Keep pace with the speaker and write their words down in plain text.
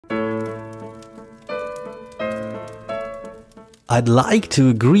I'd like to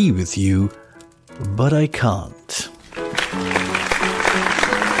agree with you, but I can't.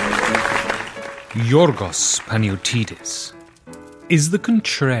 Yorgos Paniotides is the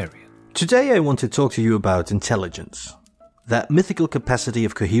Contrarian. Today I want to talk to you about intelligence. That mythical capacity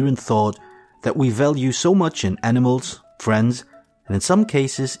of coherent thought that we value so much in animals, friends, and in some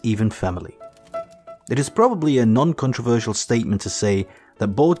cases even family. It is probably a non-controversial statement to say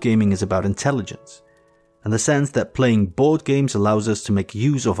that board gaming is about intelligence, in the sense that playing board games allows us to make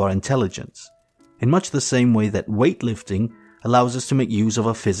use of our intelligence, in much the same way that weightlifting allows us to make use of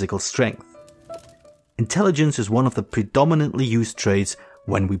our physical strength. Intelligence is one of the predominantly used traits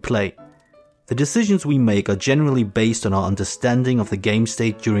when we play. The decisions we make are generally based on our understanding of the game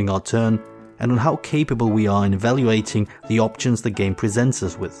state during our turn and on how capable we are in evaluating the options the game presents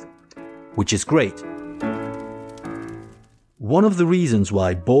us with, which is great. One of the reasons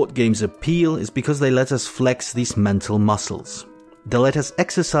why board games appeal is because they let us flex these mental muscles. They let us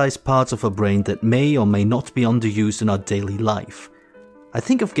exercise parts of our brain that may or may not be underused in our daily life. I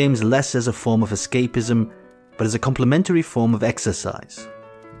think of games less as a form of escapism, but as a complementary form of exercise.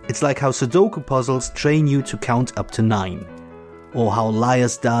 It's like how Sudoku puzzles train you to count up to 9, or how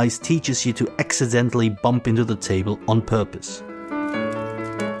Liar's Dice teaches you to accidentally bump into the table on purpose.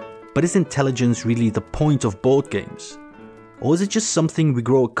 But is intelligence really the point of board games? Or is it just something we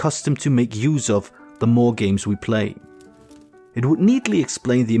grow accustomed to make use of the more games we play? It would neatly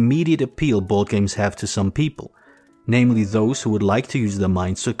explain the immediate appeal board games have to some people, namely those who would like to use their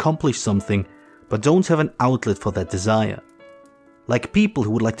minds to accomplish something but don't have an outlet for that desire. Like people who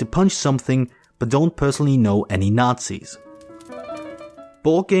would like to punch something but don't personally know any Nazis.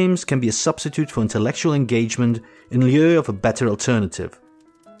 Board games can be a substitute for intellectual engagement in lieu of a better alternative.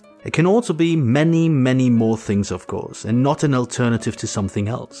 It can also be many more things, of course, and not an alternative to something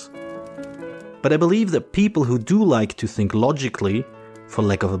else. But I believe that people who do like to think logically, for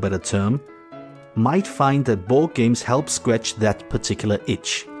lack of a better term, might find that board games help scratch that particular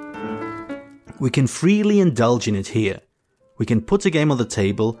itch. We can freely indulge in it here. We can put a game on the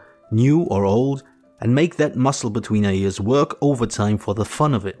table, new or old, and make that muscle between our ears work overtime for the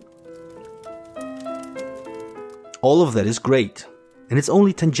fun of it. All of that is great, and it's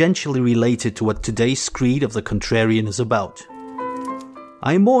only tangentially related to what today's screed of the Contrarian is about.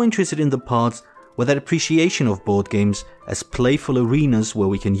 I am more interested in the parts where that appreciation of board games as playful arenas where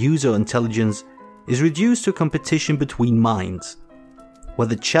we can use our intelligence is reduced to a competition between minds, where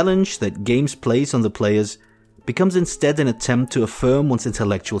the challenge that games place on the players becomes instead an attempt to affirm one's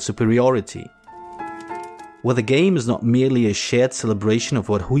intellectual superiority, where the game is not merely a shared celebration of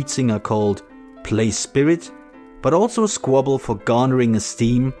what Huizinga called play spirit, but also a squabble for garnering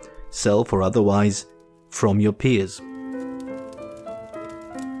esteem, self or otherwise, from your peers.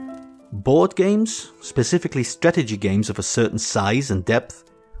 Board games, specifically strategy games of a certain size and depth,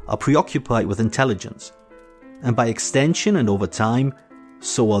 are preoccupied with intelligence, and by extension and over time,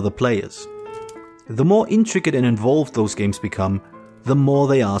 so are the players. The more intricate and involved those games become, the more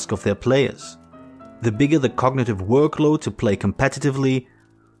they ask of their players. The bigger the cognitive workload to play competitively,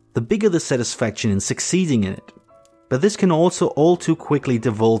 the bigger the satisfaction in succeeding in it. But this can also all too quickly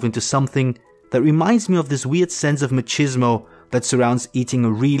devolve into something that reminds me of this weird sense of machismo that surrounds eating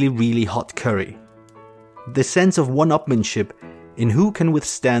a really hot curry. The sense of one-upmanship in who can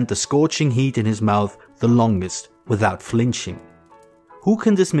withstand the scorching heat in his mouth the longest without flinching. Who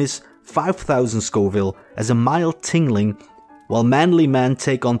can dismiss 5,000 Scoville as a mild tingling while manly men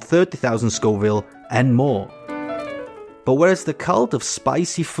take on 30,000 Scoville and more. But whereas the cult of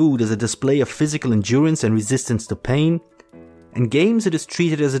spicy food is a display of physical endurance and resistance to pain, in games it is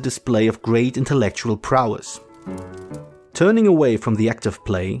treated as a display of great intellectual prowess. Turning away from the act of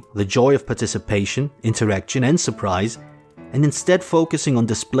play, the joy of participation, interaction and surprise, and instead focusing on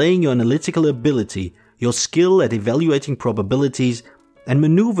displaying your analytical ability, your skill at evaluating probabilities, and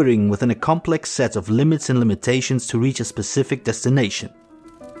maneuvering within a complex set of limits and limitations to reach a specific destination.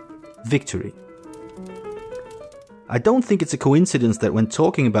 Victory. I don't think it's a coincidence that when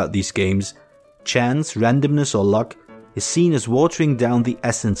talking about these games, chance, randomness or luck is seen as watering down the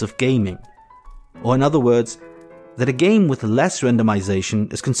essence of gaming. Or in other words, that a game with less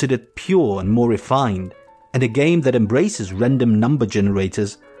randomization is considered pure and more refined, and a game that embraces random number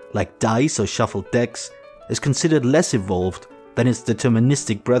generators like dice or shuffled decks is considered less evolved than its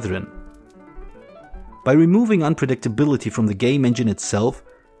deterministic brethren. By removing unpredictability from the game engine itself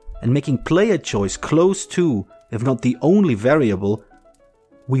and making player choice close to, if not the only variable,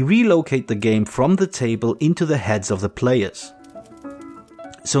 we relocate the game from the table into the heads of the players.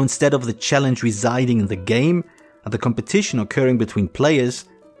 So instead of the challenge residing in the game and the competition occurring between players,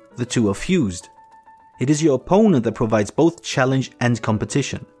 the two are fused. It is your opponent that provides both challenge and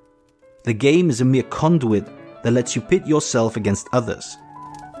competition. The game is a mere conduit that lets you pit yourself against others.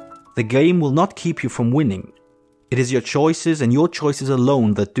 The game will not keep you from winning. It is your choices and your choices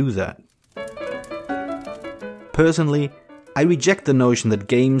alone that do that. Personally, I reject the notion that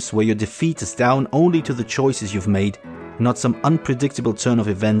games where your defeat is down only to the choices you've made, not some unpredictable turn of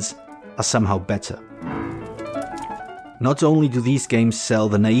events, are somehow better. Not only do these games sell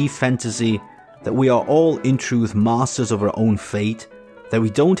the naive fantasy that we are all in truth masters of our own fate, that we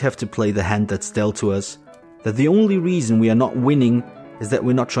don't have to play the hand that's dealt to us, that the only reason we are not winning is that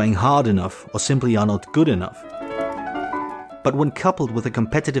we're not trying hard enough or simply are not good enough. But when coupled with a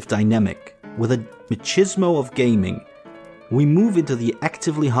competitive dynamic, with a machismo of gaming, we move into the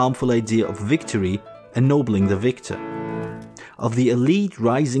actively harmful idea of victory ennobling the victor, of the elite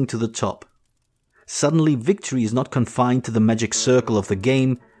rising to the top. Suddenly victory is not confined to the magic circle of the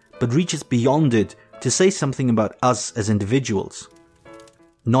game, but reaches beyond it to say something about us as individuals.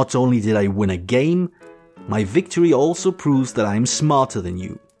 Not only did I win a game, my victory also proves that I am smarter than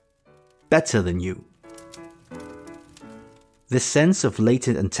you, better than you. This sense of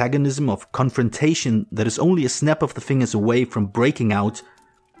latent antagonism, of confrontation that is only a snap of the fingers away from breaking out,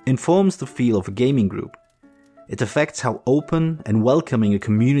 informs the feel of a gaming group. It affects how open and welcoming a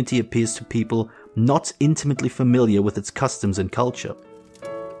community appears to people not intimately familiar with its customs and culture.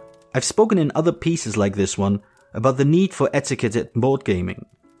 I've spoken in other pieces like this one about the need for etiquette at board gaming,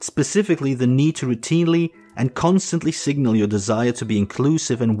 specifically the need to routinely and constantly signal your desire to be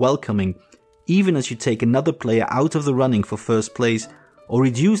inclusive and welcoming, even as you take another player out of the running for first place or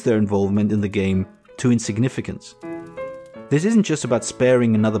reduce their involvement in the game to insignificance. This isn't just about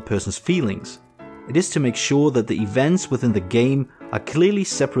sparing another person's feelings. It is to make sure that the events within the game are clearly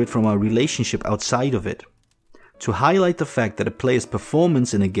separate from our relationship outside of it. To highlight the fact that a player's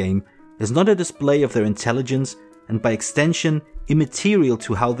performance in a game is not a display of their intelligence and by extension immaterial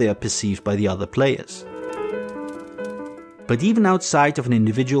to how they are perceived by the other players. But even outside of an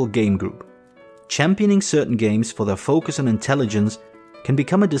individual game group, championing certain games for their focus on intelligence can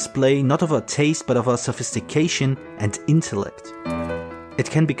become a display not of our taste but of our sophistication and intellect. It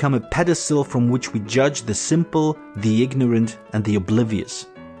can become a pedestal from which we judge the simple, the ignorant, and the oblivious.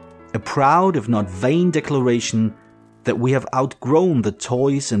 A proud, if not vain, declaration that we have outgrown the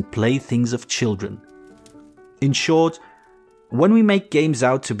toys and playthings of children. In short, when we make games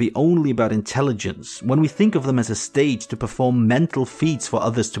out to be only about intelligence, when we think of them as a stage to perform mental feats for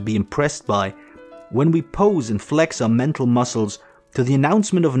others to be impressed by, when we pose and flex our mental muscles to the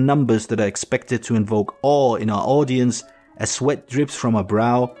announcement of numbers that are expected to invoke awe in our audience as sweat drips from our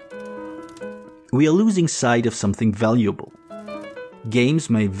brow, we are losing sight of something valuable. Games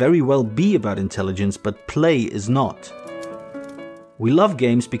may very well be about intelligence, but play is not. We love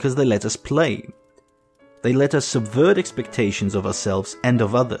games because they let us play. They let us subvert expectations of ourselves and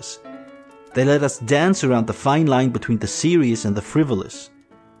of others. They let us dance around the fine line between the serious and the frivolous.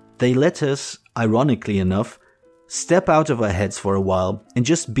 They let us, ironically enough, step out of our heads for a while and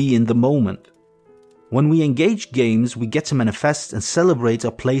just be in the moment. When we engage games, we get to manifest and celebrate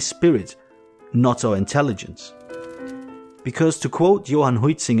our play spirit, not our intelligence. Because to quote Johann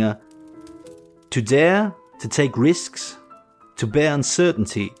Huitzinger, to dare, to take risks, to bear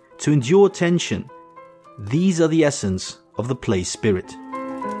uncertainty, to endure tension, these are the essence of the play spirit.